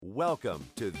Welcome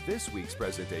to this week's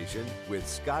presentation with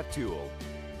Scott Tewell.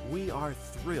 We are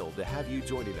thrilled to have you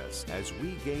joining us as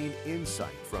we gain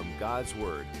insight from God's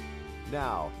Word.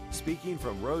 Now, speaking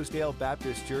from Rosedale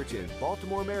Baptist Church in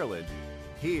Baltimore, Maryland,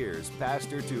 here's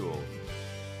Pastor Tewell.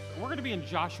 We're going to be in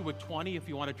Joshua 20, if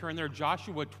you want to turn there.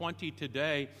 Joshua 20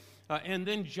 today, and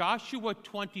then Joshua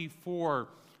 24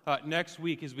 next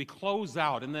week as we close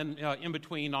out, and then in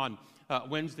between on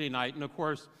Wednesday night. And of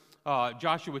course,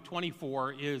 Joshua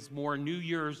 24 is more New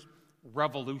Year's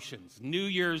resolutions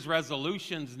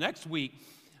next week.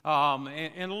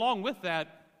 And along with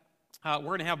that, we're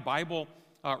going to have Bible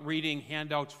reading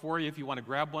handouts for you. If you want to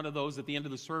grab one of those at the end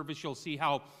of the service, you'll see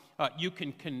how you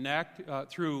can connect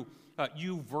through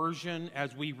YouVersion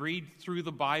as we read through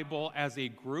the Bible as a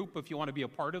group, if you want to be a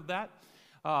part of that.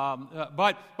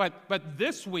 But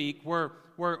this week, we're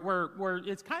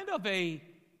it's kind of a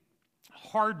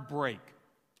hard break.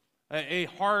 A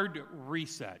hard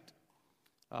reset.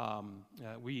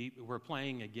 We were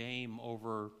playing a game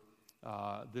over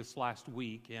this last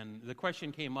week, and the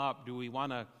question came up, do we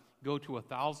want to go to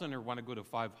 1,000 or want to go to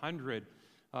 500?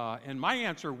 And my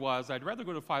answer was, I'd rather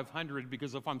go to 500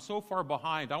 because if I'm so far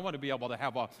behind, I want to be able to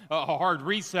have a hard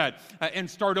reset and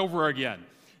start over again.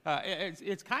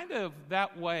 It's kind of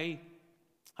that way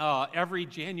every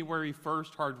January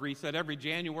 1st, hard reset. Every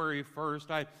January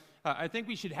 1st, I think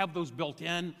we should have those built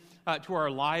in to our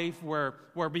life where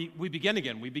we begin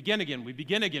again,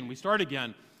 we start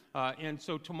again. And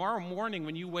so tomorrow morning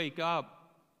when you wake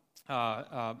up,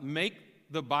 make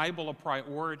the Bible a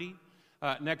priority.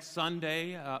 Next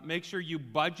Sunday, make sure you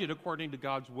budget according to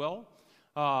God's will.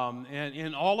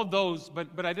 And all of those,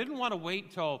 but I didn't want to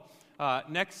wait till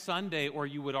next Sunday or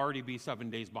you would already be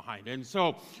 7 days behind. And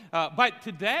so, but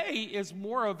today is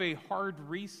more of a hard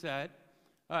reset.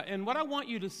 And what I want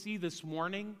you to see this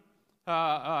morning,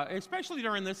 especially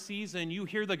during this season, you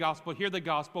hear the gospel,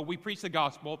 we preach the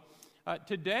gospel.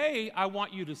 Today, I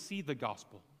want you to see the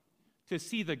gospel,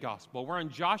 We're in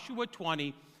Joshua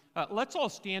 20. Let's all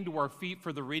stand to our feet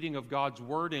for the reading of God's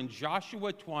word in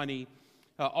Joshua 20.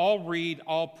 I'll read,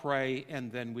 I'll pray,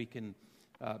 and then we can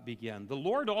begin. The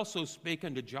Lord also spake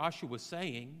unto Joshua,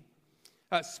 saying,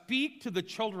 speak to the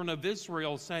children of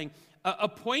Israel, saying,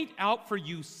 appoint out for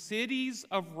you cities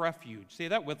of refuge. Say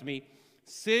that with me.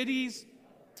 Cities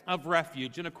of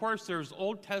refuge. And of course, there's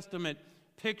Old Testament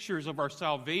pictures of our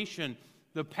salvation.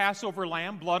 The Passover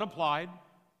lamb, blood applied.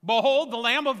 Behold, the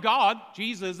Lamb of God,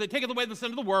 Jesus, that taketh away the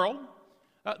sin of the world.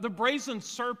 The brazen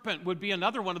serpent would be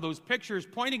another one of those pictures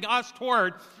pointing us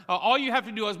toward all you have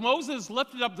to do. As Moses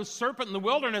lifted up the serpent in the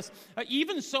wilderness,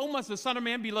 even so must the Son of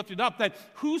Man be lifted up, that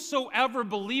whosoever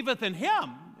believeth in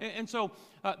him. And so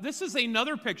this is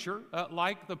another picture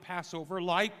like the Passover,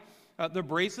 like the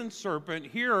brazen serpent.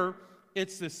 Here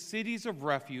it's the cities of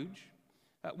refuge.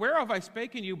 Whereof I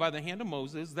spake in you by the hand of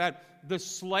Moses, that the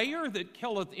slayer that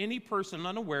killeth any person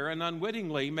unaware and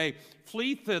unwittingly may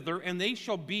flee thither, and they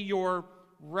shall be your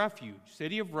refuge,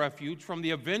 city of refuge, from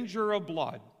the avenger of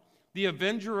blood.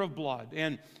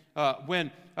 And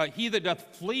when he that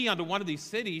doth flee unto one of these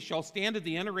cities shall stand at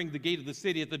the entering the gate of the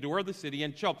city, at the door of the city,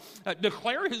 and shall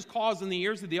declare his cause in the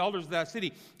ears of the elders of that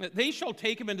city. They shall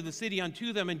take him into the city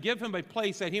unto them, and give him a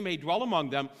place that he may dwell among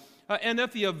them. And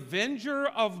if the avenger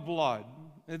of blood,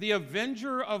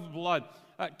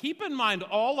 keep in mind,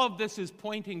 all of this is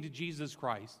pointing to Jesus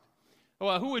Christ.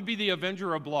 Well, who would be the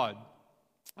avenger of blood?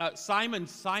 Simon,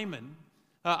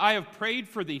 I have prayed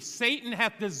for thee. Satan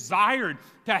hath desired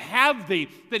to have thee,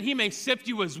 that he may sift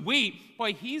you as wheat.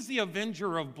 Boy, he's the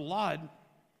avenger of blood.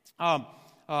 And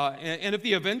if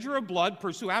the avenger of blood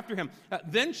pursue after him,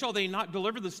 then shall they not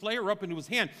deliver the slayer up into his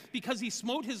hand, because he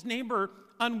smote his neighbor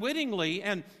unwittingly,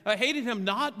 and hated him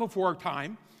not before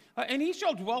time. And he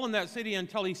shall dwell in that city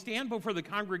until he stand before the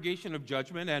congregation of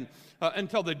judgment, and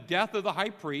until the death of the high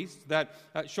priest that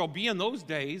shall be in those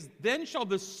days. Then shall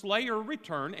the slayer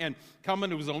return and come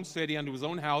into his own city, unto his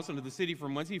own house, unto the city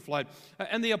from whence he fled.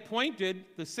 And they appointed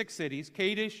the 6 cities,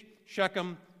 Kadesh,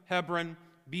 Shechem, Hebron,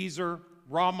 Bezer,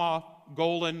 Ramoth,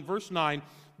 Golan. Verse 9.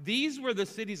 These were the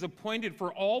cities appointed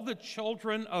for all the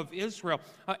children of Israel,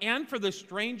 and for the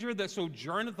stranger that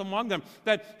sojourneth among them,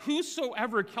 that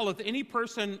whosoever killeth any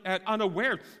person at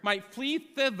unaware might flee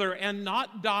thither and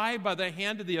not die by the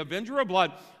hand of the avenger of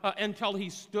blood, until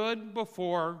he stood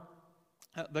before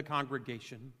the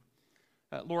congregation.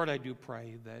 Lord, I do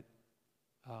pray that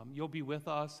you'll be with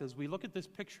us as we look at this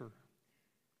picture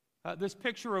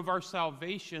of our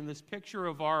salvation, this picture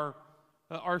of our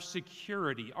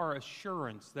security, our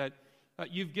assurance that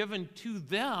you've given to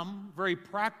them very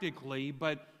practically,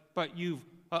 but you've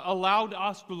allowed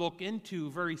us to look into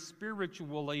very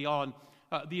spiritually on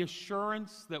the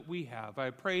assurance that we have. I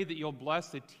pray that you'll bless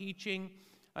the teaching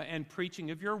and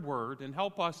preaching of your word and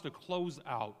help us to close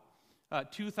out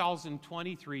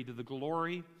 2023 to the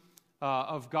glory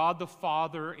of God the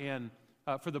Father and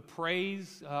for the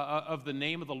praise of the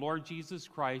name of the Lord Jesus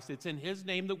Christ. It's in his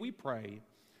name that we pray.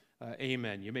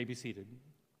 Amen. You may be seated.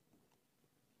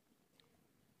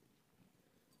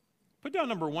 Put down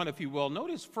number one, if you will.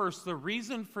 Notice first the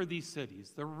reason for these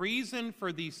cities. The reason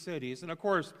for these cities. And of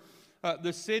course,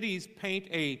 the cities paint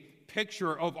a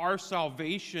picture of our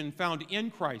salvation found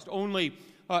in Christ, only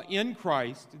in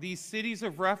Christ. These cities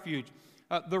of refuge.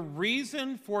 The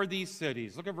reason for these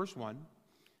cities. Look at verse 1.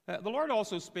 The Lord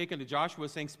also spake unto Joshua,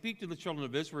 saying, Speak to the children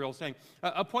of Israel, saying,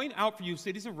 Appoint out for you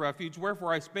cities of refuge,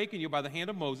 wherefore I spake unto you by the hand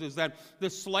of Moses, that the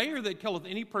slayer that killeth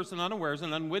any person unawares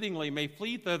and unwittingly may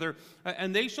flee thither,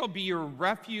 and they shall be your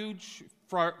refuge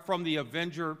from the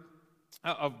avenger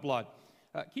of blood.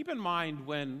 Keep in mind,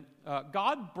 when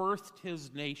God birthed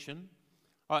his nation,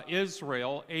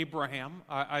 Israel, Abraham,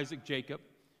 Isaac, Jacob,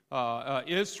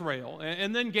 Israel,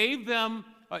 and then gave them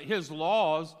his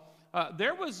laws,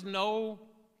 there was no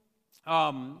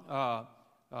thought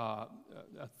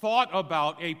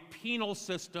about a penal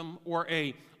system or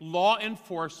a law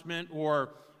enforcement or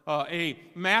a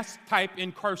mass-type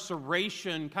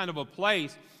incarceration kind of a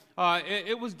place.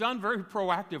 It was done very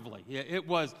proactively. It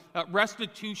was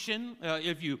restitution.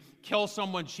 If you kill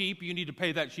someone's sheep, you need to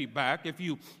pay that sheep back. If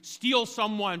you steal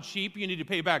someone's sheep, you need to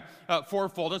pay back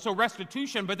fourfold. And so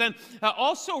restitution, but then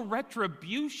also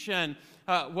retribution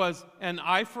was an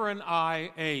eye for an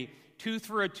eye, a tooth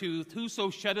for a tooth. Whoso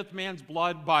sheddeth man's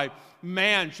blood, by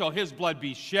man shall his blood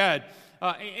be shed.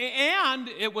 And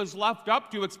it was left up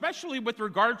to, especially with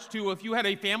regards to if you had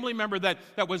a family member that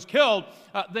was killed,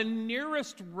 the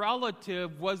nearest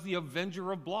relative was the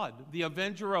avenger of blood. The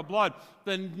avenger of blood.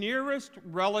 The nearest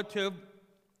relative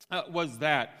was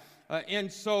that.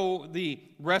 And so the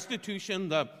restitution,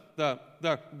 the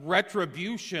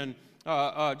retribution,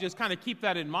 just kind of keep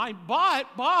that in mind.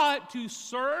 But to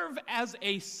serve as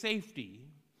a safety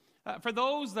for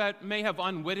those that may have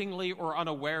unwittingly or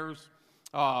unawares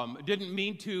didn't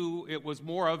mean to. It was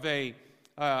more of a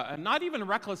not even a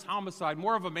reckless homicide,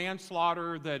 more of a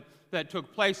manslaughter that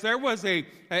took place. There was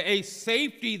a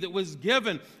safety that was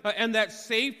given, and that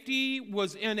safety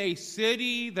was in a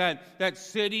city, that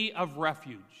city of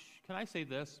refuge. Can I say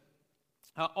this?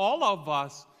 All of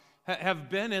us have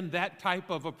been in that type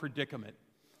of a predicament.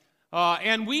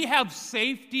 And we have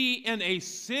safety in a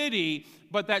city,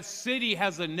 but that city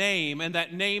has a name, and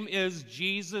that name is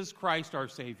Jesus Christ our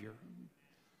Savior.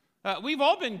 We've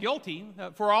all been guilty,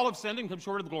 for all have sinned and come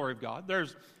short of the glory of God.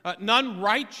 There's none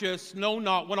righteous, no,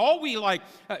 not one. All we like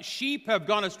sheep have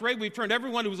gone astray. We've turned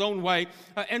everyone to his own way.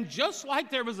 And just like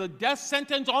there was a death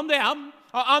sentence on them,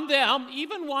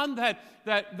 even one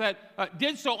that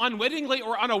did so unwittingly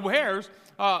or unawares,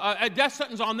 a death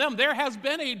sentence on them, there has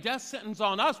been a death sentence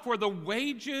on us, for the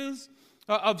wages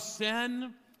of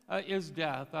sin is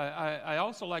death. I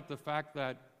also like the fact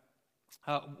that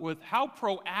with how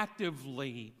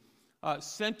proactively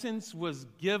sentence was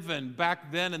given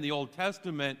back then in the Old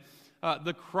Testament,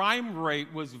 the crime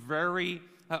rate was very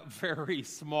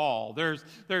small. There's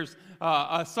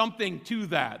something to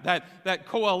that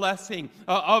coalescing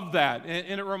of that.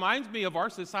 And it reminds me of our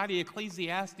society,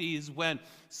 Ecclesiastes, when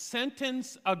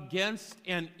sentence against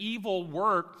an evil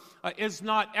work is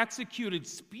not executed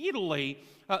speedily.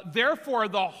 Therefore,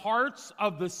 the hearts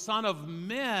of the Son of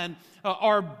Men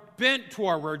are bent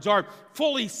towards, are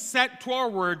fully set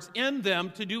towards in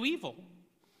them to do evil.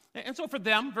 And so for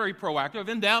them, very proactive.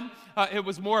 In them, it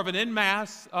was more of an en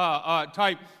masse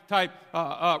type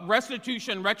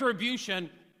restitution, retribution.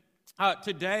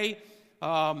 Today,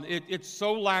 it's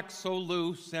so lax, so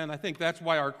loose, and I think that's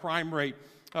why our crime rate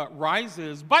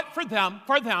rises. But for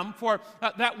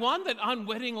that one that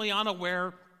unwittingly,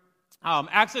 unaware,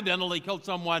 accidentally killed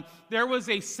someone, there was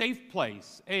a safe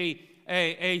place,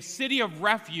 a city of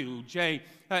refuge,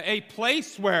 a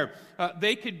place where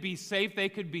they could be safe, they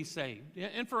could be saved.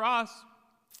 And for us,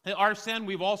 our sin,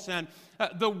 we've all sinned.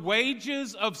 The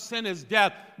wages of sin is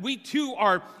death. We too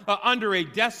are under a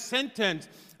death sentence.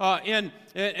 And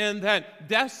that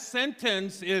death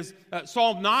sentence is,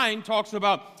 Psalm 9 talks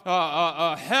about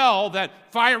hell, that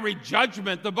fiery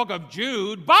judgment, the book of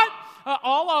Jude. But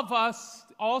all of us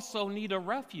also need a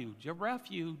refuge.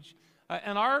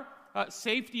 And our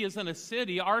safety is in a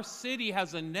city. Our city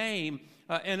has a name,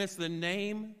 and it's the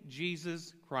name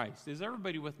Jesus Christ. Is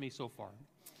everybody with me so far?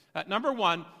 Number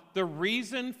one, the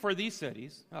reason for these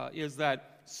cities is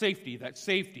that safety.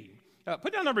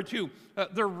 Put down number two,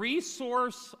 the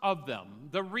resource of them.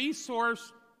 The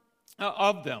resource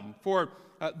of them. For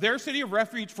their city of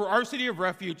refuge, for our city of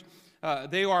refuge,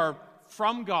 they are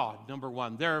from God, number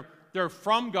one. They're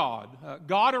from God.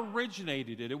 God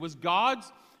originated it. It was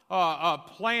God's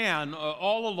plan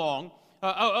all along.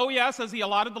 Yes, as he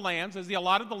allotted the lands,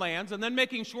 and then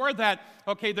making sure that,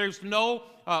 okay, there's no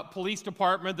police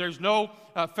department, there's no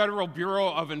Federal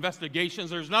Bureau of Investigations,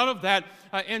 there's none of that.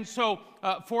 And so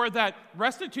for that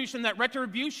restitution, that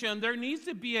retribution, there needs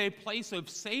to be a place of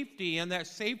safety, and that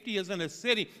safety is in a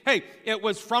city. Hey, it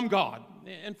was from God.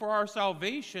 And for our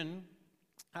salvation,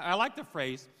 I like the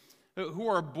phrase, who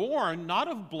are born not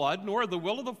of blood, nor of the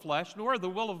will of the flesh, nor of the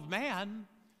will of man,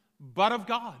 but of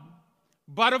God.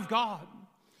 But of God.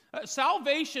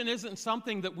 Salvation isn't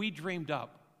something that we dreamed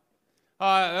up.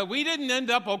 We didn't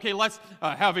end up, okay, let's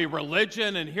have a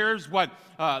religion, and here's what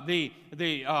the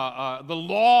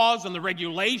laws and the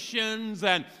regulations,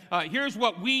 and here's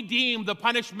what we deem the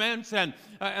punishments and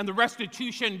the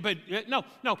restitution. But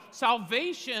no,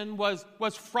 salvation was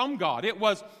from God. It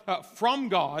was from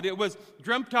God. It was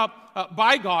dreamt up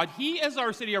by God. He is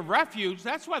our city of refuge.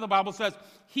 That's why the Bible says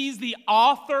he's the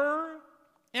author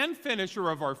and finisher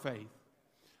of our faith.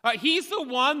 He's the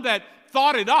one that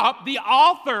thought it up, the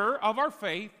author of our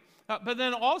faith, but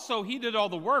then also he did all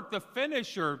the work, the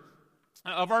finisher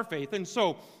of our faith. And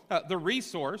so the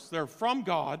resource, they're from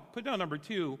God. Put down number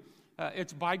 2,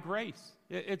 it's by grace.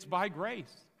 It's by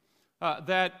grace.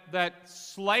 That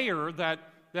slayer,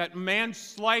 that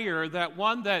manslayer, that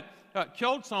one that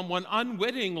killed someone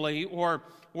unwittingly or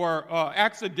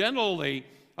accidentally,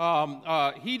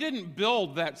 he didn't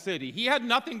build that city. He had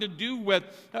nothing to do with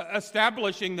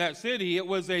establishing that city. It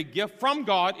was a gift from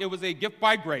God. It was a gift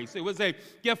by grace. It was a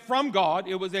gift from God.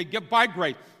 It was a gift by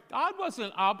grace. God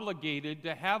wasn't obligated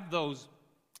to have those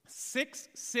 6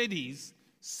 cities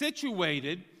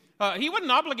situated. He wasn't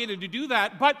obligated to do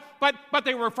that, but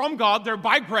they were from God. They're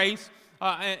by grace.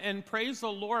 And praise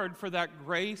the Lord for that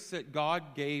grace that God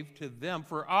gave to them.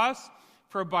 For us,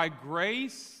 for by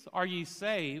grace are ye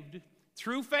saved,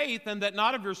 through faith, and that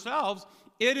not of yourselves.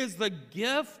 It is the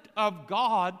gift of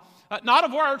God, not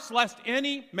of works, lest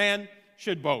any man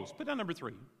should boast. Put down number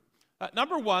 3.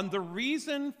 Number 1, the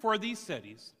reason for these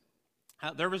cities.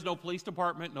 There was no police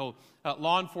department, no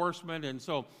law enforcement, and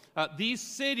so these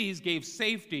cities gave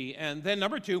safety. And then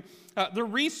number 2, the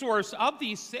resource of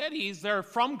these cities, they're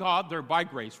from God, they're by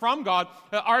grace. From God,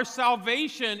 our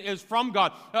salvation is from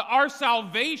God. Our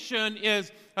salvation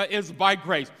is by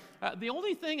grace. The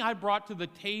only thing I brought to the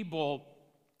table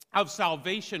of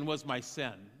salvation was my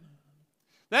sin.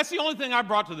 That's the only thing I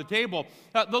brought to the table.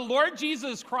 The Lord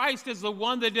Jesus Christ is the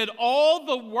one that did all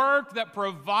the work that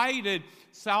provided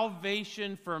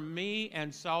salvation for me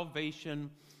and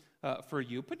salvation for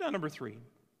you. Put down number 3.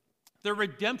 The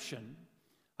redemption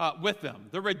with them.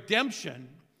 The redemption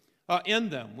in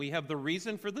them. We have the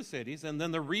reason for the cities, and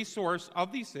then the resource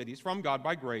of these cities from God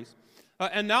by grace.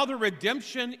 And now the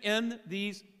redemption in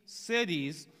these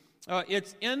cities.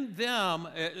 It's in them.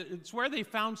 It's where they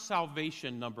found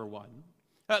salvation, number 1.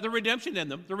 The redemption in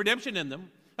them. The redemption in them.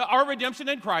 Our redemption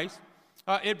in Christ.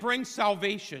 It brings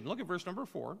salvation. Look at verse number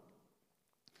 4.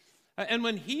 And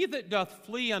when he that doth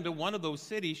flee unto one of those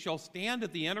cities shall stand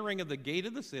at the entering of the gate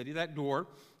of the city, that door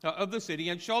of the city,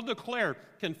 and shall declare,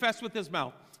 confess with his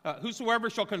mouth. Whosoever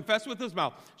shall confess with his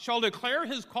mouth shall declare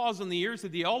his cause in the ears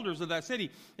of the elders of that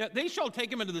city. They shall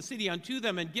take him into the city unto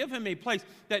them and give him a place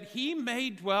that he may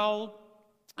dwell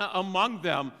among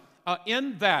them.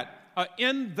 In that,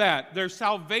 there's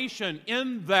salvation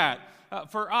in that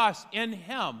for us, in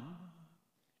him.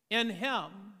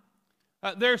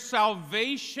 There's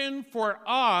salvation for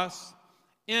us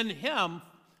in him,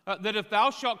 that if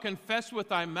thou shalt confess with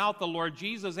thy mouth the Lord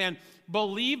Jesus and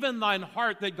believe in thine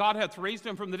heart that God hath raised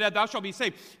him from the dead, thou shalt be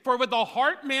saved. For with the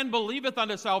heart man believeth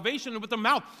unto salvation, and with the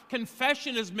mouth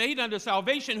confession is made unto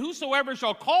salvation. Whosoever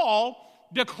shall call,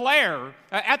 declare.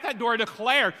 At that door,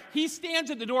 declare. He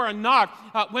stands at the door and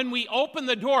knock. When we open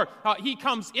the door, he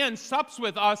comes in, sups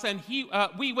with us, and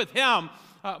we with him.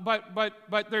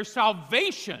 But there's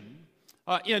salvation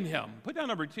in him. Put down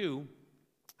number 2.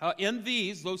 In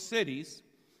those cities,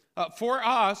 for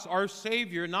us, our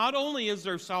Savior, not only is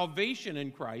there salvation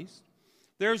in Christ,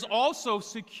 there's also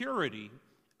security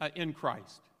in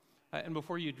Christ. And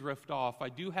before you drift off, I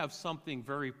do have something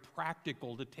very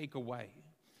practical to take away.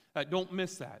 Don't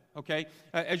miss that, okay?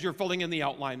 As you're filling in the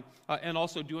outline and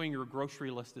also doing your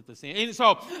grocery list at the same time. And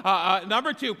so,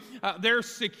 number 2, there's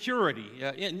security.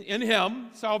 In him,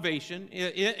 salvation.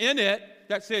 In it,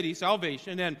 that city,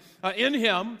 salvation. And in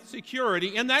him,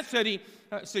 security. In that city,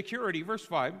 security. Verse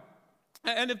 5.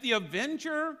 And if the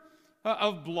avenger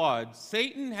of blood,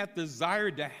 Satan hath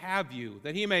desired to have you,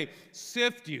 that he may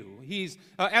sift you. He's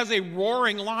as a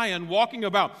roaring lion walking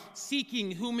about,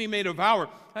 seeking whom he may devour.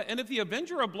 And if the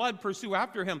avenger of blood pursue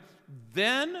after him,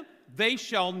 then they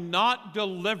shall not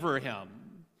deliver him.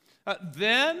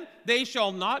 Then they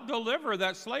shall not deliver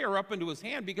that slayer up into his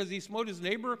hand, because he smote his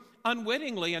neighbor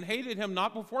unwittingly and hated him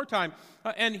not before time.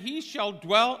 And he shall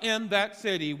dwell in that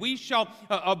city. We shall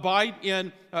abide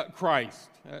in Christ.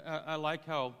 I like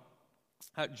how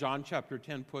John chapter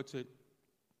 10 puts it.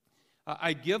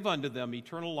 I give unto them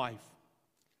eternal life.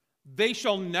 They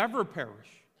shall never perish.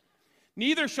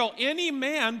 Neither shall any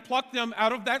man pluck them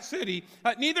out of that city.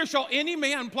 Neither shall any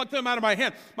man pluck them out of my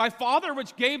hand. My Father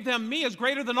which gave them me is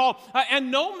greater than all, and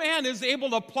no man is able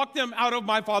to pluck them out of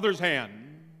my Father's hand.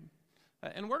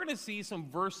 And we're going to see some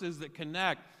verses that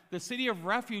connect. The city of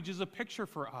refuge is a picture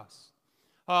for us.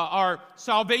 Our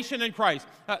salvation in Christ.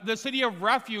 The city of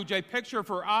refuge, a picture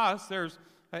for us. There's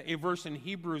a verse in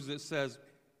Hebrews that says,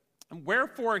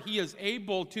 wherefore he is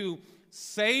able to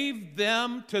save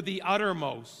them to the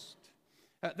uttermost,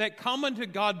 that come unto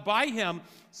God by him,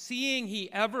 seeing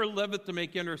he ever liveth to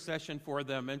make intercession for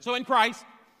them. And so in Christ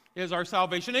is our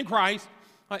salvation. In Christ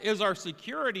is our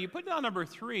security. Put down number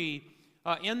 3,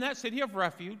 in that city of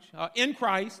refuge, in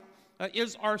Christ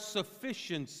is our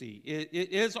sufficiency.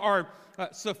 It is our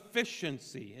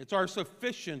sufficiency. It's our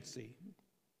sufficiency.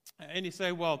 And you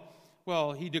say,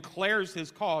 well, he declares his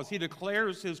cause. He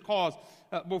declares his cause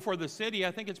before the city.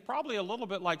 I think it's probably a little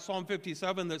bit like Psalm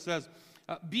 57 that says,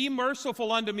 be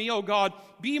merciful unto me, O God,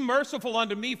 be merciful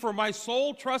unto me, for my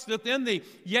soul trusteth in thee.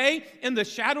 Yea, in the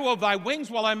shadow of thy wings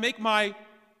will I make my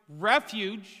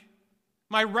refuge,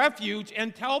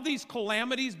 until these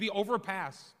calamities be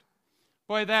overpassed.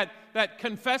 Boy, that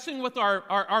confessing with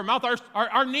our mouth,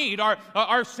 our need,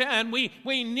 our sin, we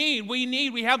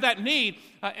have that need.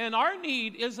 And our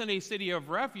need isn't a city of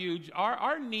refuge.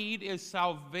 Our need is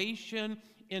salvation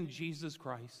in Jesus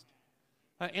Christ.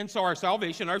 And so our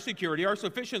salvation, our security, our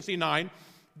sufficiency, 9,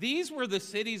 these were the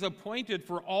cities appointed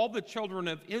for all the children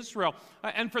of Israel,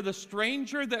 and for the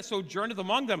stranger that sojourneth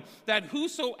among them, that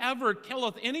whosoever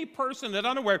killeth any person that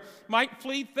unaware might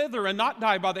flee thither and not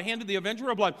die by the hand of the avenger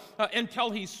of blood,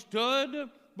 until he stood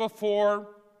before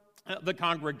the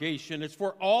congregation. It's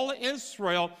for all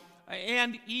Israel,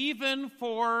 and even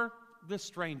for the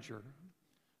stranger.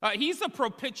 He's a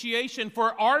propitiation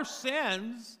for our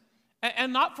sins,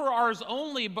 and not for ours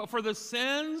only, but for the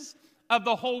sins of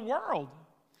the whole world.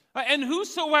 And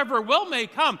whosoever will may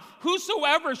come,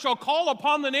 whosoever shall call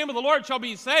upon the name of the Lord shall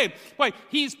be saved. Wait,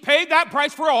 he's paid that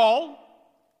price for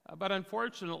all, but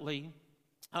unfortunately,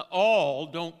 all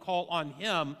don't call on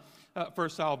him for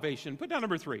salvation. Put down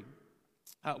number 3.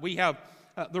 We have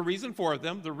the reason for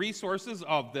them, the resources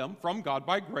of them from God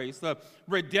by grace, the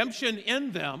redemption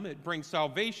in them. It brings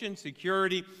salvation,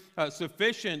 security,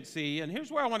 sufficiency. And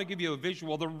here's where I want to give you a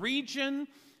visual. The region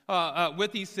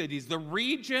with these cities. The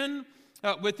region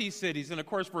with these cities. And of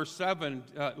course, verse 7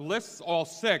 lists all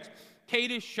 6.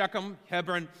 Kadesh, Shechem,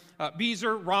 Hebron,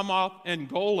 Bezer, Ramoth, and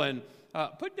Golan.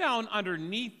 Put down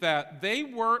underneath that, they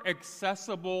were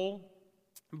accessible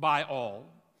by all.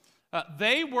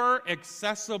 They were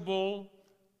accessible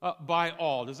by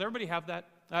all. Does everybody have that?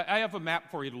 I have a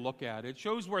map for you to look at. It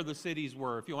shows where the cities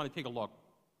were, if you want to take a look.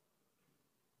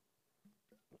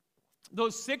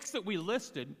 Those 6 that we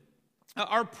listed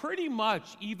are pretty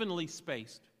much evenly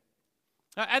spaced.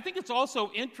 I think it's also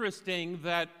interesting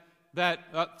that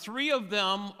 3 of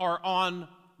them are on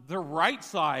the right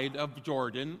side of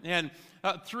Jordan, and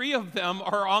 3 of them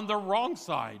are on the wrong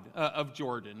side of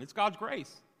Jordan. It's God's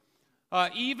grace.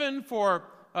 Even for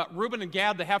Reuben and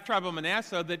Gad, the half-tribe of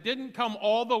Manasseh, that didn't come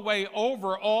all the way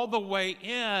over, all the way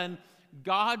in,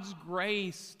 God's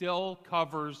grace still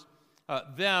covers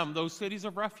them, those cities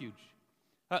of refuge.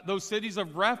 Those cities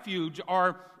of refuge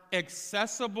are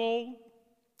accessible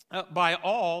by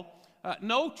all.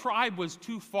 No tribe was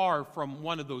too far from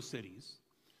one of those cities.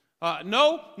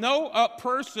 No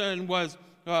person was,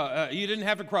 you didn't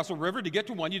have to cross a river to get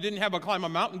to one. You didn't have to climb a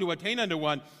mountain to attain unto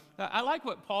one. I like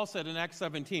what Paul said in Acts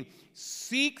 17.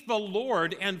 Seek the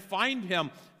Lord and find him,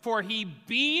 for he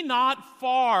be not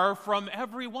far from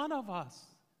every one of us.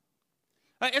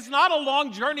 It's not a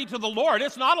long journey to the Lord.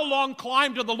 It's not a long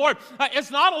climb to the Lord.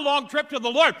 It's not a long trip to the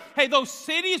Lord. Hey, those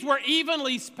cities were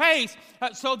evenly spaced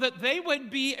so that they would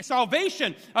be,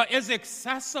 salvation is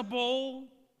accessible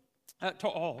to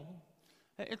all.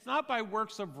 It's not by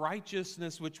works of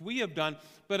righteousness which we have done,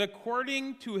 but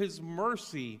according to his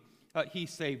mercy he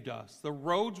saved us. The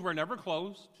roads were never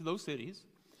closed to those cities.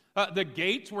 The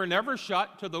gates were never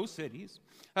shut to those cities.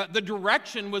 The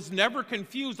direction was never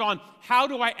confused on how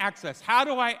do I access? How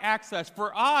do I access?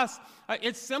 For us,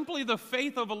 it's simply the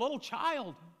faith of a little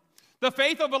child. The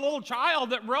faith of a little child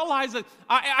that realizes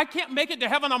I can't make it to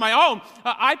heaven on my own.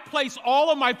 I place all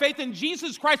of my faith in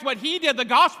Jesus Christ, what He did, the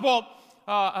gospel,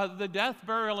 the death,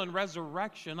 burial, and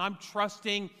resurrection. I'm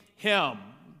trusting Him.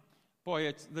 Boy,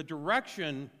 it's the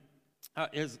direction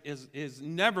is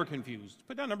never confused.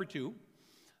 Put down number 2.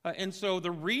 And so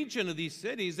the region of these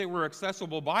cities, they were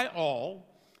accessible by all,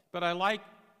 but I like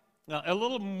a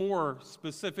little more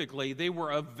specifically, they were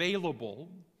available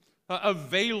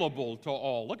to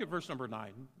all. Look at verse number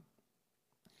 9.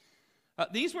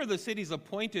 These were the cities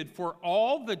appointed for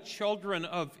all the children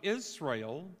of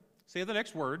Israel. Say the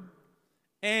next word.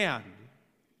 And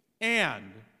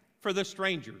for the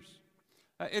strangers.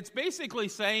 It's basically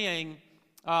saying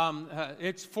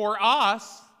it's for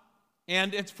us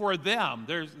and it's for them.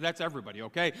 That's everybody,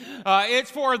 okay?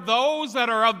 It's for those that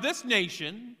are of this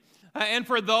nation and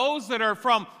for those that are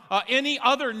from any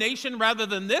other nation rather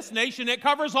than this nation. It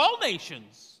covers all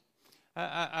nations.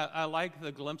 I like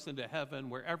the glimpse into heaven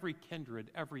where every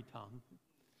kindred, every tongue,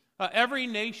 every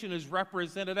nation is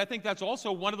represented. I think that's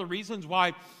also one of the reasons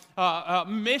why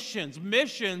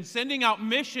missions, sending out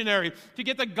missionaries to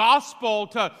get the gospel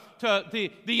to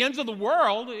the ends of the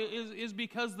world is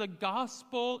because the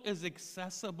gospel is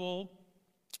accessible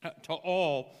to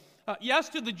all. Yes,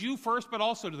 to the Jew first, but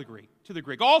also to the Greek.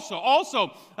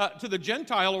 Also to the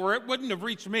Gentile, or it wouldn't have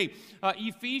reached me.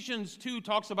 Ephesians 2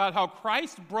 talks about how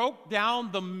Christ broke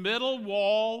down the middle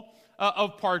wall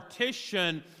of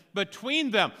partition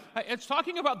between them. It's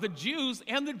talking about the Jews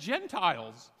and the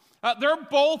Gentiles. They're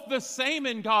both the same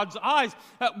in God's eyes.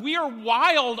 We are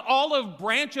wild olive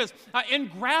branches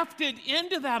engrafted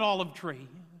into that olive tree.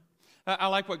 I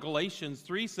like what Galatians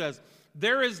 3 says.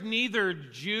 There is neither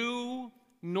Jew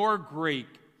nor Greek,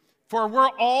 for we're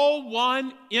all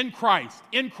one in Christ.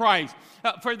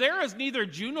 For there is neither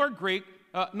Jew nor Greek,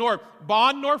 nor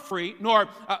bond nor free, nor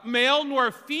male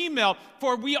nor female,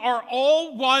 for we are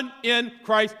all one in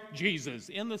Christ Jesus.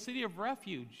 In the city of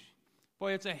Refuge,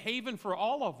 boy, it's a haven for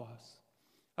all of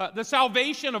us. The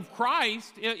salvation of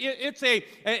Christ, it's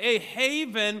a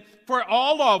haven for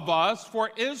all of us,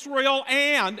 for Israel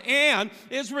and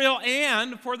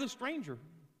for the stranger.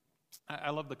 I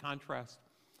love the contrast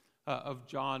of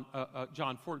John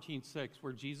 14:6,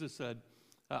 where Jesus said,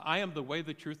 I am the way,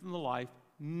 the truth, and the life.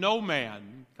 No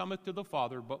man cometh to the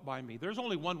Father but by me. There's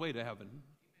only one way to heaven.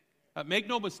 Make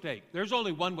no mistake, there's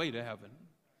only one way to heaven.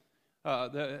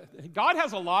 God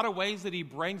has a lot of ways that He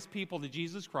brings people to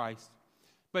Jesus Christ,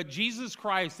 but Jesus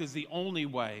Christ is the only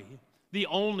way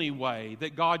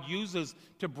that God uses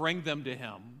to bring them to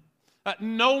Him.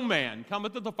 No man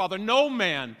cometh to the Father. No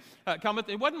man cometh.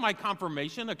 It wasn't my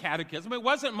confirmation, a catechism. It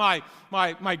wasn't my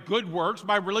good works,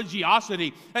 my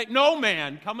religiosity. No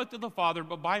man cometh to the Father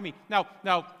but by me. Now,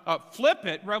 flip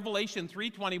it. Revelation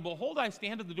 3:20. Behold, I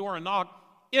stand at the door and knock.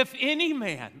 If any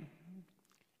man,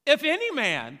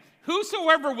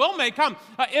 whosoever will may come.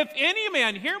 If any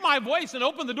man hear my voice and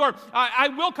open the door, I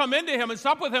will come into him and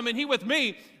sup with him and he with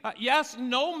me. Yes,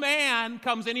 no man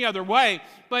comes any other way,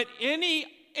 but any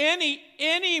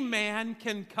man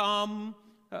can come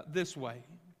this way.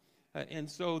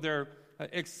 And so they're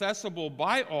accessible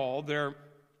by all. They're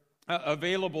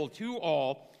available to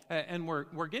all. And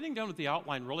we're getting done with the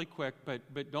outline really quick,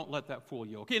 but don't let that fool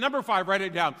you. Okay, number 5, write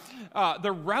it down.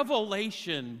 The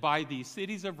revelation by the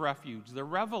cities of refuge. The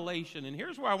revelation. And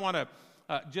here's where I want to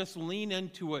just lean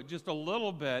into it just a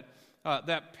little bit.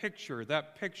 That picture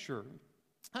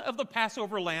of the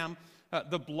Passover lamb.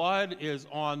 The blood is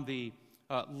on the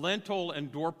lintel and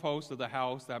doorpost of the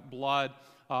house. That blood,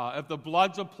 if the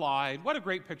blood's applied, what a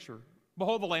great picture.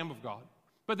 Behold the Lamb of God.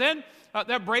 But then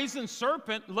that brazen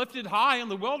serpent lifted high in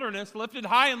the wilderness.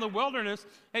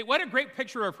 Hey, what a great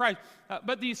picture of Christ.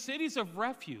 But these cities of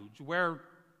refuge where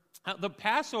the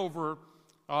Passover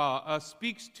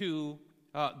speaks to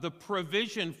the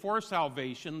provision for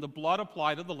salvation, the blood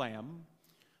applied to the lamb.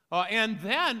 And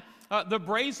then the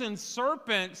brazen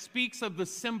serpent speaks of the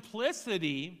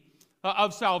simplicity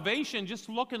of salvation. Just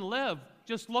look and live.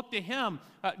 Just look to Him.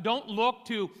 Don't look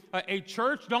to a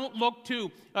church. Don't look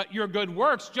to your good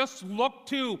works. Just look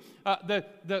to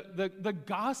the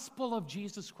gospel of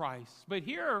Jesus Christ. But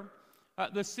here,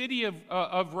 the city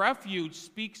of refuge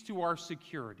speaks to our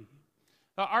security.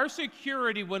 Our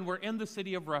security when we're in the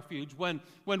city of refuge, when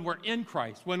we're in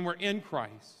Christ,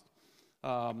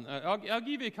 I'll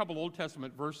give you a couple Old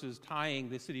Testament verses tying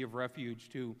the city of refuge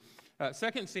to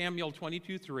 2 Samuel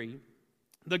 22:3.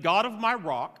 The God of my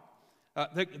rock,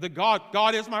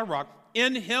 God is my rock.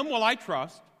 In Him will I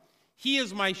trust. He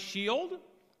is my shield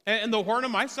and the horn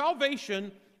of my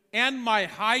salvation and my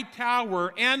high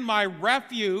tower and my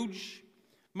refuge.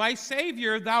 My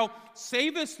Savior, thou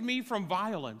savest me from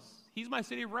violence. He's my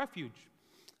city of refuge.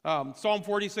 Psalm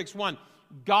 46:1.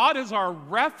 God is our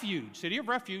refuge, city of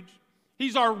refuge.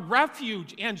 He's our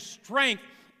refuge and strength,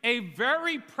 a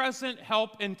very present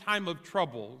help in time of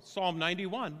trouble. Psalm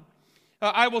 91.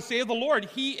 I will say of the Lord,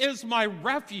 He is my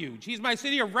refuge. He's my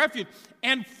city of refuge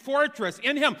and fortress.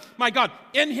 In Him, my God,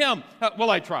 in Him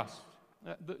will I trust.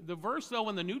 The verse, though,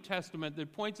 in the New Testament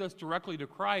that points us directly to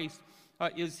Christ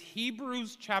is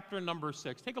Hebrews chapter number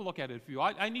 6. Take a look at it if you.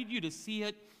 I need you to see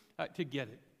it to get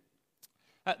it.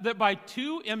 That by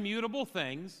two immutable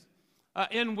things,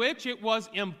 in which it was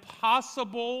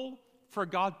impossible for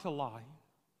God to lie.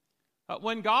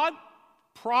 When God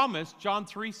promised, John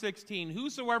 3:16,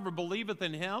 whosoever believeth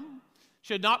in Him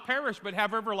should not perish but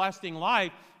have everlasting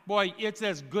life, boy, it's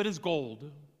as good as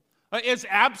gold. It's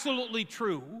absolutely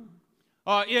true.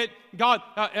 God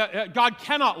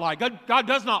cannot lie. God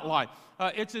does not lie.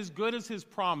 It's as good as His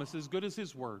promise, as good as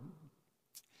His word.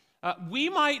 We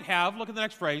might have, look at the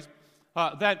next phrase,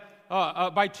 that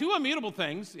by two immutable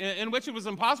things in which it was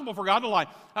impossible for God to lie,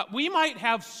 we might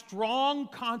have strong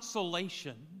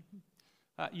consolation.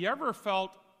 You ever felt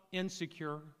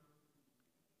insecure?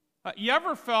 You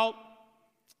ever felt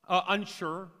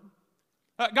unsure?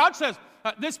 God says,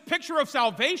 this picture of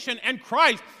salvation and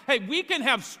Christ, hey, we can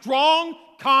have strong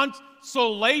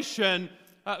consolation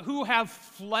who have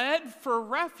fled for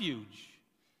refuge.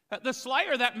 The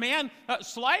slayer, that man,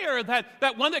 slayer,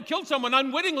 that one that killed someone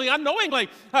unwittingly, unknowingly,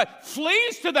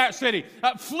 flees to that city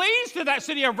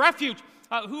of refuge,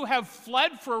 who have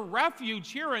fled for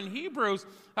refuge. Here in Hebrews,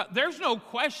 there's no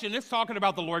question it's talking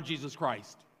about the Lord Jesus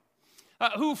Christ,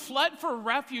 who fled for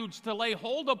refuge to lay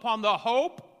hold upon the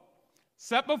hope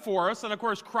set before us, and of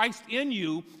course Christ in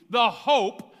you, the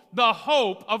hope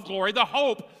of glory, the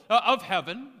hope of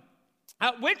heaven,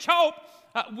 which hope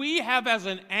we have as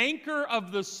an anchor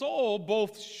of the soul,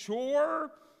 both sure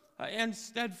and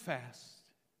steadfast.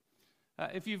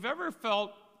 If you've ever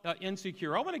felt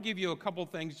insecure, I want to give you a couple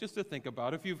things just to think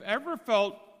about. If you've ever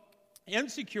felt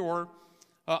insecure,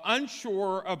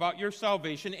 unsure about your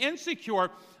salvation,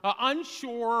 insecure,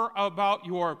 unsure about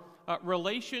your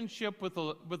relationship with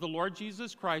the Lord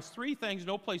Jesus Christ, three things,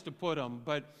 no place to put them,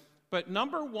 but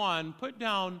number one, put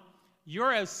down,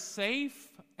 you're as safe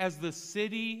as the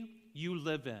city you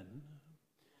live in.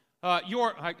 I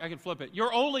can flip it.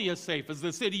 You're only as safe as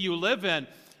the city you live in.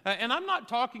 And I'm not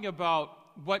talking about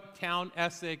what town,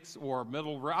 Essex or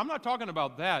Middle. I'm not talking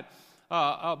about that.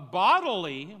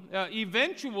 Bodily,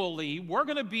 eventually, we're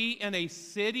going to be in a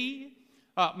city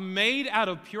made out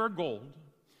of pure gold.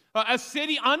 A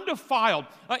city undefiled,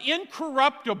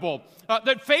 incorruptible,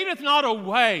 that fadeth not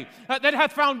away, that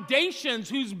hath foundations,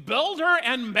 whose builder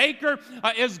and maker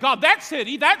is God. That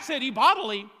city,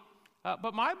 bodily.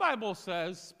 But my Bible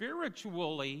says,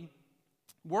 spiritually,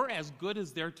 we're as good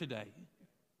as there today.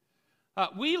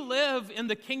 We live in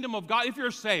the kingdom of God if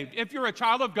you're saved, if you're a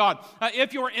child of God,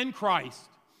 if you're in Christ.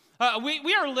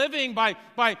 We are living by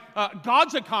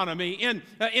God's economy,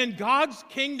 in God's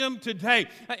kingdom today.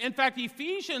 In fact,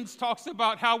 Ephesians talks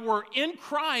about how we're in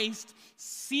Christ,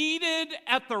 seated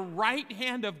at the right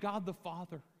hand of God the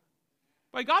Father.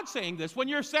 By God saying this, when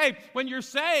you're saved,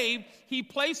 He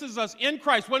places us in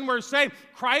Christ. When we're saved,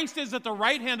 Christ is at the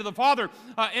right hand of the Father.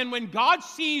 And when God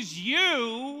sees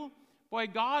you, boy,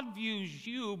 God views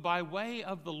you by way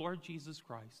of the Lord Jesus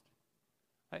Christ.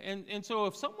 And so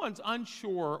if someone's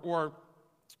unsure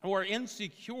or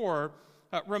insecure,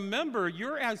 remember,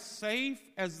 you're as safe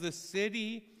as the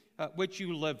city which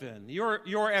you live in.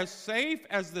 You're as safe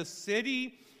as the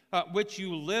city which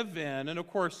you live in. And of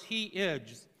course, He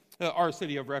is our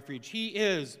city of refuge. He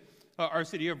is our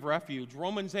city of refuge.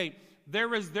 Romans 8,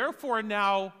 there is therefore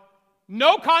now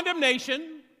no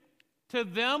condemnation to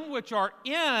them which are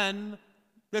in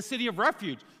the city of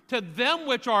refuge, to them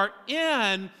which are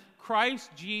in Christ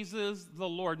Jesus the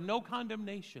Lord. No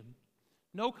condemnation.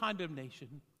 No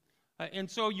condemnation.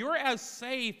 And so you're as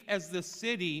safe as the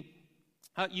city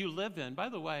you live in. By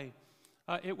the way,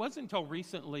 it wasn't until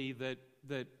recently that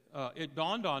it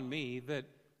dawned on me that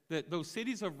those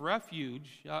cities of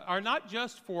refuge are not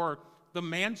just for the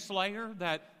manslayer,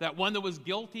 that one that was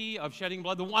guilty of shedding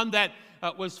blood, the one that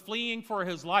was fleeing for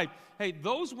his life. Hey,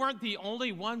 those weren't the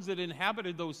only ones that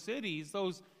inhabited those cities.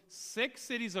 Those 6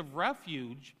 cities of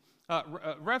refuge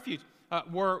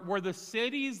were the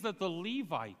cities that the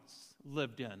Levites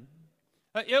lived in.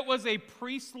 It was a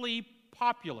priestly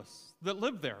populace that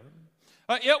lived there.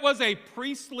 It was a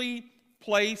priestly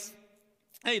place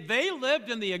Hey, they lived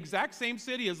in the exact same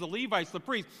city as the Levites, the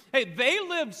priests. Hey, they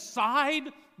lived side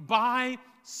by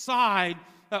side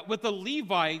with the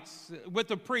Levites, with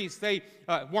the priests. They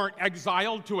weren't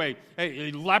exiled to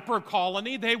a leper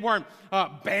colony. They weren't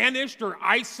banished or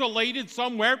isolated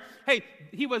somewhere. Hey,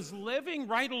 he was living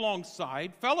right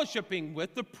alongside, fellowshipping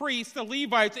with the priests, the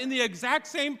Levites, in the exact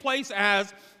same place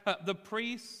as the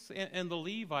priests and the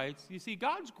Levites. You see,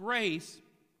 God's grace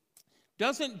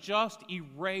doesn't just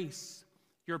erase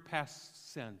your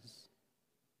past sins.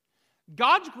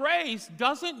 God's grace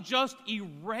doesn't just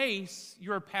erase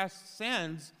your past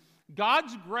sins.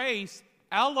 God's grace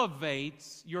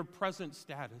elevates your present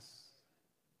status.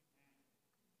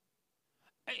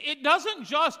 It doesn't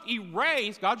just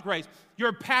erase, God's grace,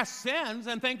 your past sins,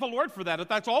 and thank the Lord for that, if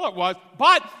that's all it was.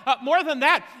 But more than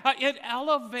that, it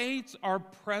elevates our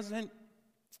present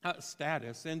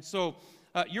status. And so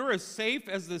you're as safe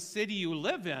as the city you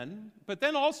live in, but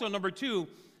then also, number two,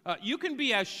 you can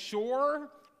be as sure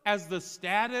as the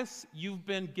status you've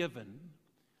been given.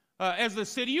 As the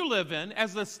city you live in,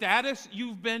 as the status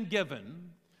you've been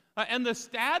given, and the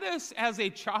status as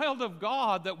a child of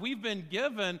God that we've been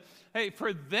given, hey,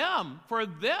 for them,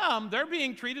 they're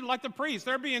being treated like the priests.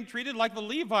 They're being treated like the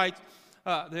Levites.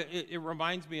 It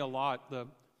reminds me a lot.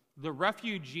 The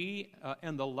refugee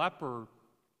and the leper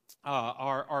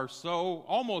are so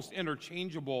almost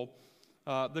interchangeable.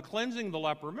 The cleansing of the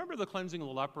leper. Remember the cleansing of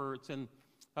the leper? It's in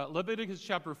Leviticus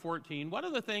chapter 14. One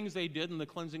of the things they did in the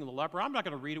cleansing of the leper, I'm not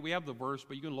going to read it. We have the verse,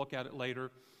 but you can look at it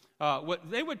later.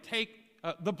 They would take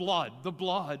the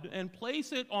blood, and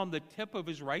place it on the tip of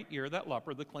his right ear, that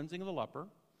leper, the cleansing of the leper,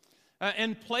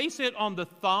 and place it on the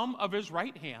thumb of his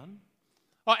right hand,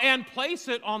 and place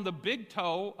it on the big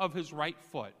toe of his right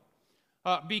foot.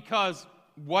 Because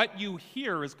what you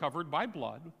hear is covered by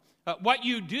blood. What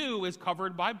you do is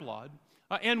covered by blood.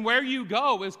 And where you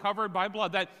go is covered by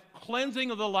blood. That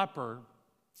cleansing of the leper,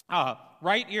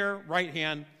 right ear, right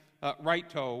hand, right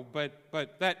toe. But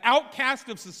that outcast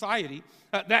of society,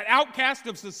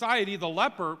 the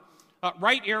leper,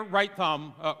 right ear, right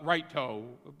thumb, right toe.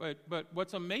 But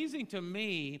what's amazing to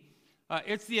me,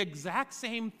 it's the exact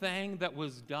same thing that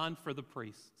was done for the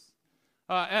priests.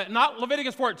 Not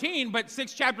Leviticus 14, but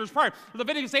 6 chapters prior.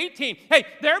 Leviticus 18. Hey,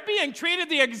 they're being treated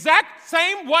the exact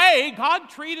same way God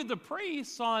treated the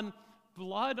priests, on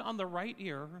blood on the right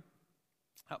ear,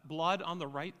 blood on the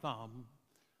right thumb,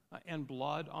 and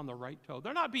blood on the right toe.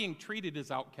 They're not being treated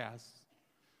as outcasts.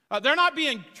 They're not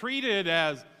being treated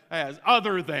as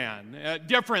other than,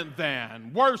 different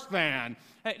than, worse than.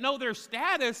 No, their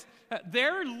status,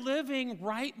 they're living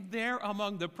right there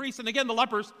among the priests. And again, the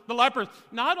lepers,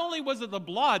 not only was it the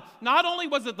blood,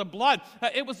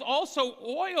 it was also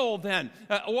oil then.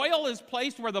 Oil is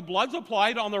placed where the blood's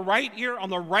applied, on the right ear, on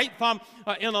the right thumb,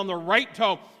 and on the right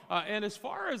toe. And as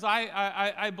far as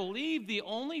I believe, the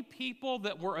only people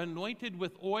that were anointed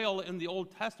with oil in the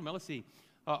Old Testament, let's see,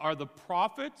 are the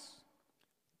prophets,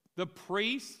 the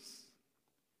priests,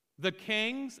 the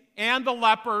kings, and the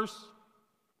lepers.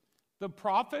 The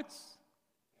prophets,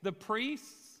 the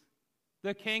priests,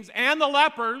 the kings, and the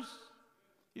lepers.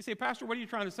 You say, Pastor, what are you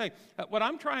trying to say? What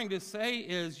I'm trying to say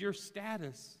is your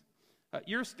status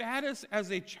as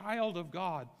a child of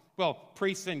God. Well,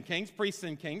 priests and kings,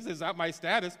 is that my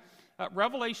status?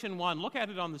 Revelation 1, look at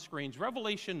it on the screens.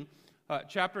 Revelation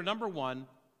chapter number 1.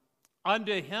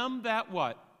 Unto him that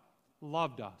what?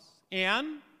 Loved us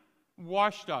and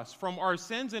washed us from our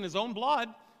sins in his own blood,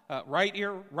 right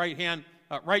ear, right hand,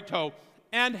 right toe,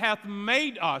 and hath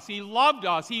made us. He loved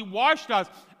us, he washed us,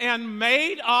 and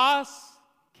made us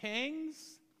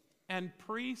kings and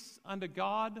priests unto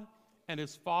God and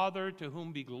his Father, to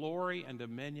whom be glory and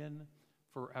dominion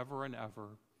forever and ever.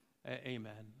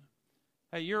 Amen.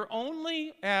 Hey, you're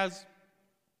only as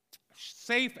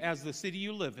safe as the city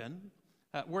you live in.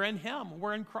 We're in him.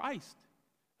 We're in Christ.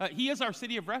 He is our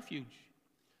city of refuge.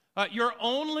 You're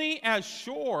only as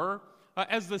sure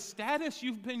as the status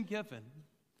you've been given.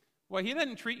 Well, he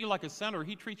doesn't treat you like a sinner.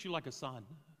 He treats you like a son.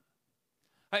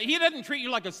 He doesn't treat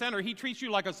you like a sinner. He treats you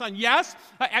like a son. Yes,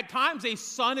 at times a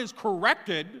son is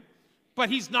corrected, but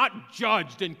he's not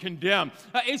judged and condemned.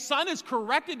 A son is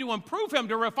corrected to improve him,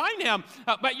 to refine him,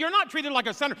 but you're not treated like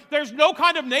a sinner. There's no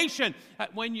condemnation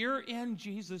when you're in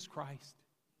Jesus Christ.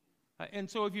 And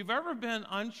so if you've ever been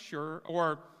unsure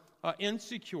or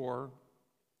insecure,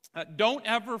 don't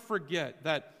ever forget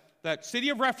that city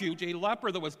of refuge, a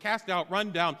leper that was cast out, run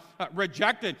down,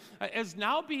 rejected, is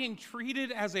now being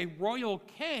treated as a royal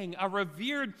king, a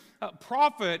revered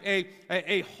prophet,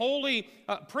 a holy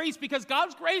priest, because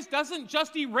God's grace doesn't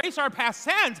just erase our past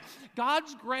sins.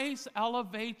 God's grace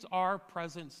elevates our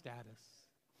present status.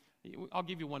 I'll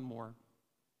give you one more.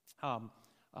 And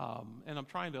I'm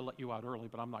trying to let you out early,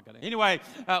 but I'm not going to. Anyway,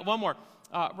 one more.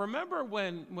 Remember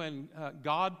when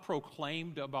God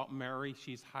proclaimed about Mary,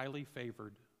 she's highly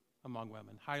favored among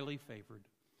women, highly favored.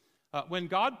 When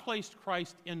God placed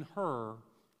Christ in her,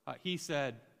 he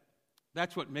said,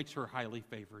 that's what makes her highly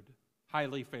favored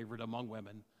among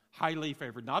women, highly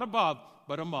favored, not above,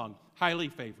 but among, highly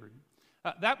favored.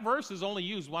 That verse is only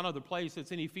used one other place.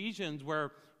 It's in Ephesians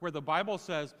where the Bible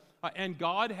says, and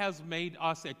God has made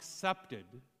us accepted,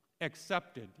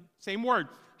 same word,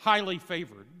 highly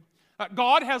favored.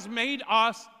 God has made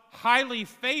us highly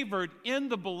favored in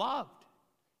the beloved,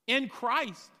 in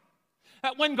Christ.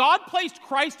 When God placed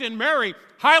Christ in Mary,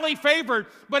 highly favored,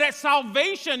 but at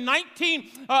salvation,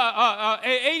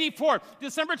 1984,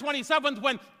 December 27th,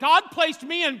 when God placed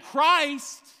me in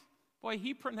Christ, boy,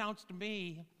 he pronounced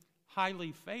me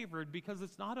highly favored because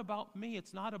it's not about me,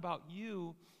 it's not about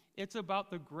you, it's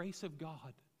about the grace of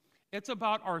God. It's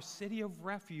about our city of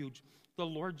refuge, the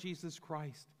Lord Jesus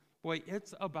Christ. Boy,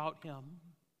 it's about him.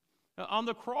 On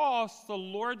the cross, the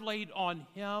Lord laid on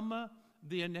him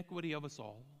the iniquity of us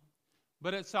all.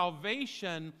 But at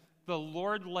salvation, the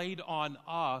Lord laid on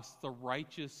us the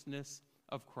righteousness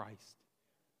of Christ.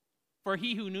 For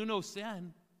he who knew no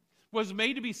sin was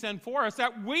made to be sin for us,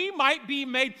 that we might be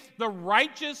made the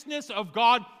righteousness of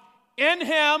God in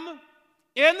him,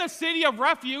 in the city of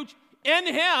refuge, in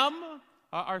him,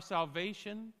 our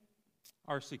salvation,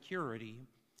 our security,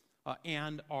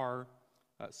 and our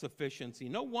sufficiency.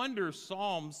 No wonder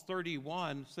Psalms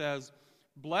 31 says,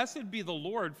 blessed be the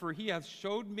Lord, for he hath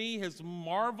showed me his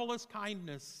marvelous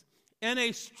kindness in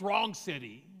a strong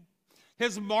city.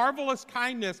 His marvelous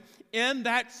kindness in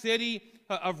that city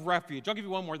of refuge. I'll give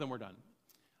you one more, then we're done.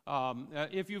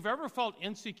 If you've ever felt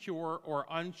insecure or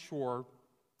unsure,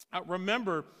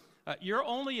 remember, you're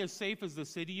only as safe as the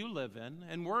city you live in,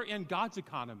 and we're in God's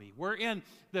economy. We're in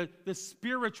the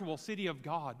spiritual city of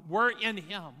God. We're in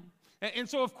him. And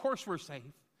so, of course, we're safe.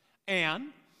 And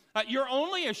you're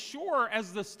only as sure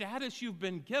as the status you've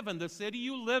been given, the city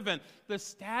you live in, the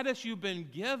status you've been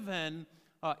given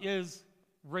is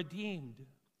redeemed,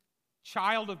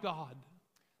 child of God,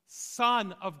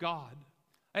 son of God,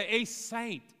 a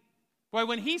saint. Boy,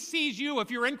 when he sees you,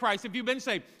 if you're in Christ, if you've been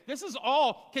saved, this is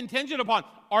all contingent upon,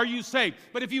 are you saved?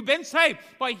 But if you've been saved,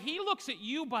 boy, he looks at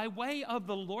you by way of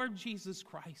the Lord Jesus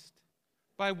Christ,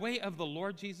 by way of the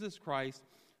Lord Jesus Christ.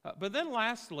 But then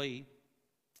lastly,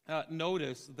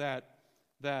 notice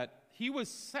that he was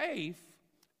safe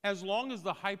as long as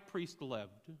the high priest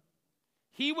lived.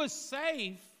 He was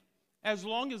safe as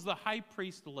long as the high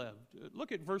priest lived.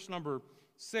 Look at verse number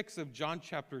 6 of John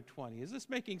chapter 20. Is this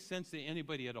making sense to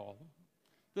anybody at all?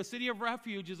 The city of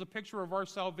refuge is a picture of our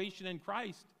salvation in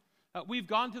Christ. We've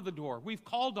gone to the door. We've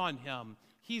called on him.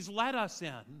 He's let us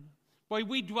in. Boy,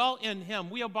 we dwell in him.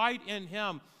 We abide in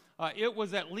him. It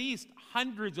was at least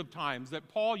hundreds of times that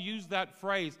Paul used that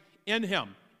phrase, in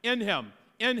him, in him,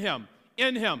 in him,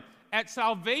 in him. At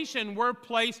salvation, we're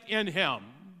placed in him.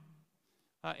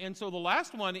 And so the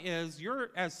last one is, you're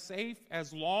as safe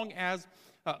as long as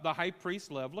the high priest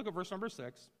lived. Look at verse number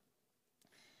 6.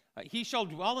 He shall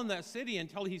dwell in that city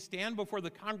until he stand before the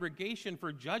congregation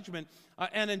for judgment,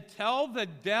 and until the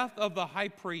death of the high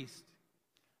priest.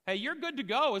 Hey, you're good to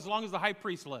go as long as the high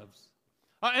priest lives.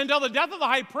 Until the death of the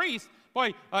high priest,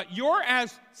 boy, you're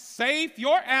as safe,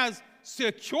 you're as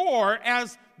secure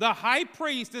as the high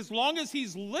priest as long as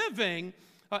he's living,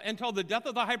 until the death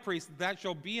of the high priest. That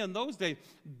shall be in those days.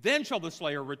 Then shall the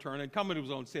slayer return and come into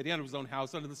his own city, into his own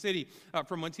house, unto the city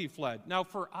from whence he fled. Now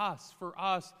for us,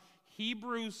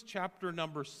 Hebrews chapter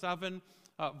number 7,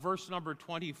 verse number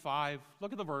 25.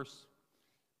 Look at the verse.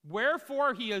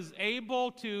 Wherefore he is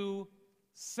able to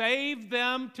save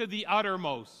them to the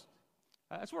uttermost.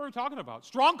 That's what we're talking about.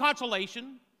 Strong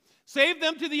consolation. Save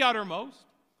them to the uttermost.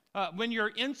 When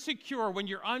you're insecure, when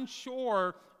you're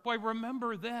unsure, boy,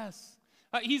 remember this.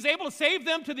 He's able to save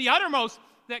them to the uttermost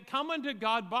that come unto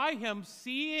God by him,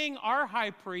 seeing our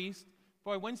high priest.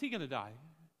 Boy, when's he going to die?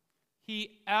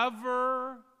 He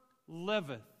ever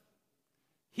liveth.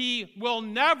 He will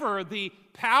never, the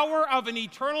power of an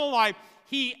eternal life,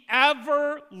 he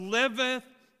ever liveth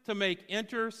to make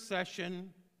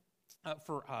intercession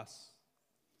for us.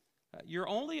 You're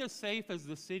only as safe as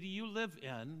the city you live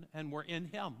in, and we're in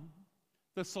him,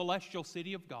 the celestial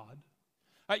city of God.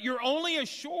 You're only as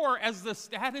sure as the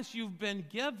status you've been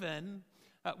given.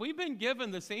 We've been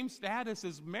given the same status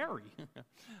as Mary.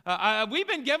 We've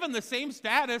been given the same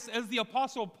status as the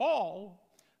Apostle Paul.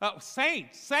 Saint,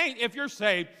 if you're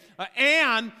saved.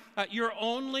 And you're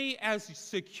only as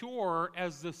secure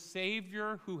as the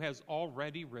Savior who has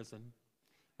already risen.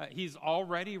 He's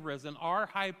already risen. Our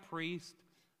high priest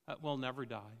will never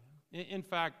die. In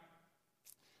fact,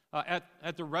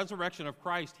 at the resurrection of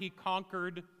Christ, he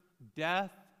conquered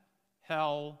death,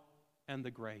 hell, and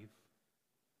the grave.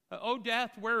 O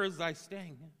death, where is thy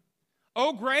sting?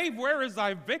 O grave, where is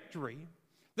thy victory?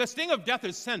 The sting of death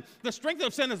is sin. The strength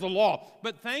of sin is the law.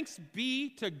 But thanks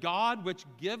be to God which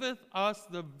giveth us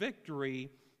the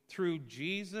victory through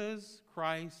Jesus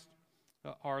Christ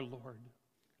our Lord.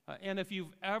 And if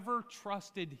you've ever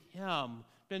trusted him,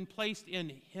 been placed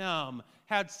in him,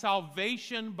 had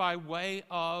salvation by way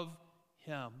of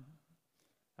him.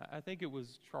 I think it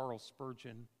was Charles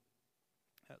Spurgeon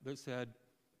that said,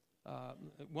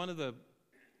 one of the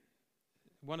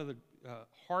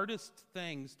hardest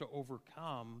things to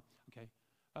overcome,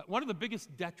 one of the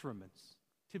biggest detriments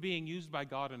to being used by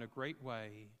God in a great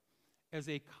way is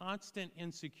a constant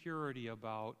insecurity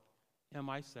about, am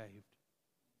I saved?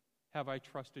 Have I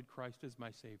trusted Christ as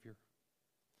my Savior?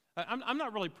 I'm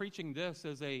not really preaching this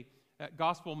as a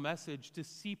gospel message to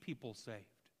see people saved.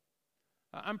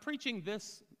 I'm preaching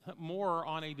this more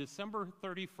on a December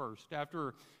 31st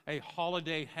after a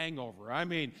holiday hangover. I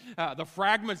mean, the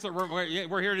fragments that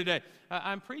we're here today.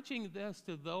 I'm preaching this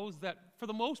to those that, for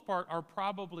the most part, are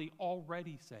probably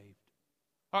already saved.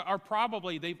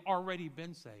 They've already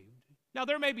been saved. Now,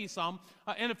 there may be some,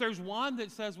 and if there's one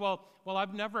that says, well,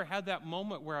 I've never had that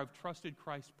moment where I've trusted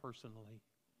Christ personally.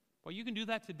 Well, you can do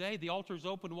that today. The altar's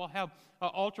open. We'll have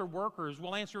altar workers.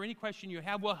 We'll answer any question you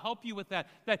have. We'll help you with that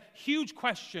huge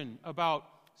question about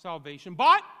salvation.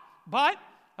 But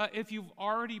if you've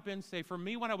already been saved, for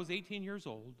me, when I was 18 years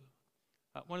old,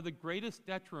 one of the greatest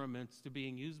detriments to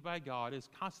being used by God is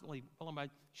constantly, am I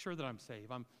sure that I'm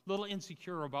saved? I'm a little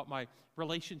insecure about my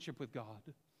relationship with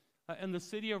God. And the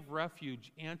city of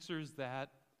Refuge answers that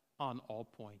on all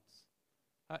points.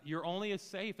 You're only as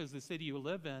safe as the city you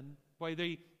live in. Boy,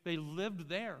 they lived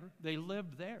there. They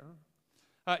lived there.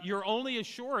 You're only as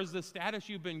sure as the status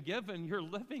you've been given. You're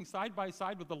living side by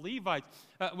side with the Levites,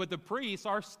 with the priests.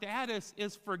 Our status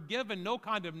is forgiven, no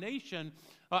condemnation.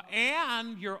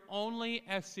 And you're only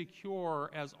as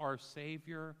secure as our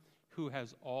Savior who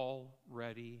has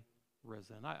already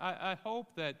risen. I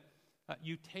hope that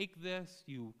you take this,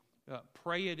 you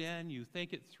pray it in, you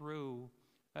think it through,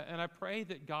 and I pray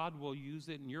that God will use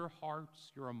it in your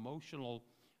hearts, your emotional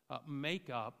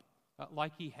makeup,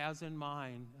 like he has in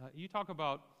mind. You talk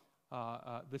about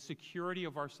the security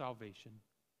of our salvation.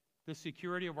 The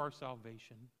security of our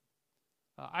salvation.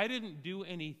 I didn't do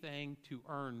anything to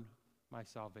earn my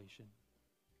salvation.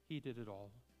 He did it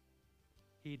all.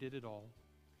 He did it all.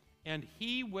 And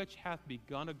he which hath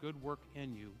begun a good work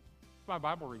in you. It's my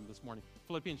Bible reading this morning.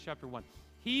 Philippians chapter 1.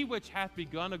 He which hath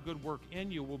begun a good work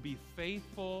in you will be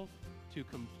faithful to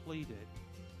complete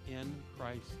it in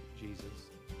Christ Jesus.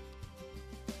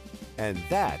 And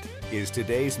that is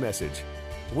today's message.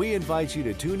 We invite you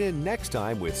to tune in next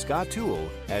time with Scott Tewell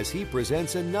as he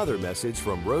presents another message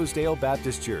from Rosedale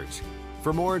Baptist Church.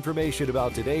 For more information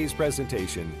about today's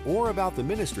presentation or about the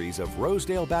ministries of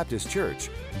Rosedale Baptist Church,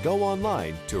 go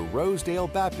online to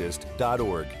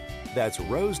rosedalebaptist.org. That's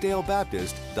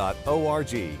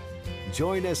rosedalebaptist.org.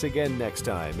 Join us again next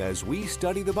time as we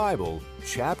study the Bible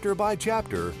chapter by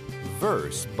chapter,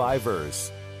 verse by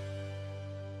verse.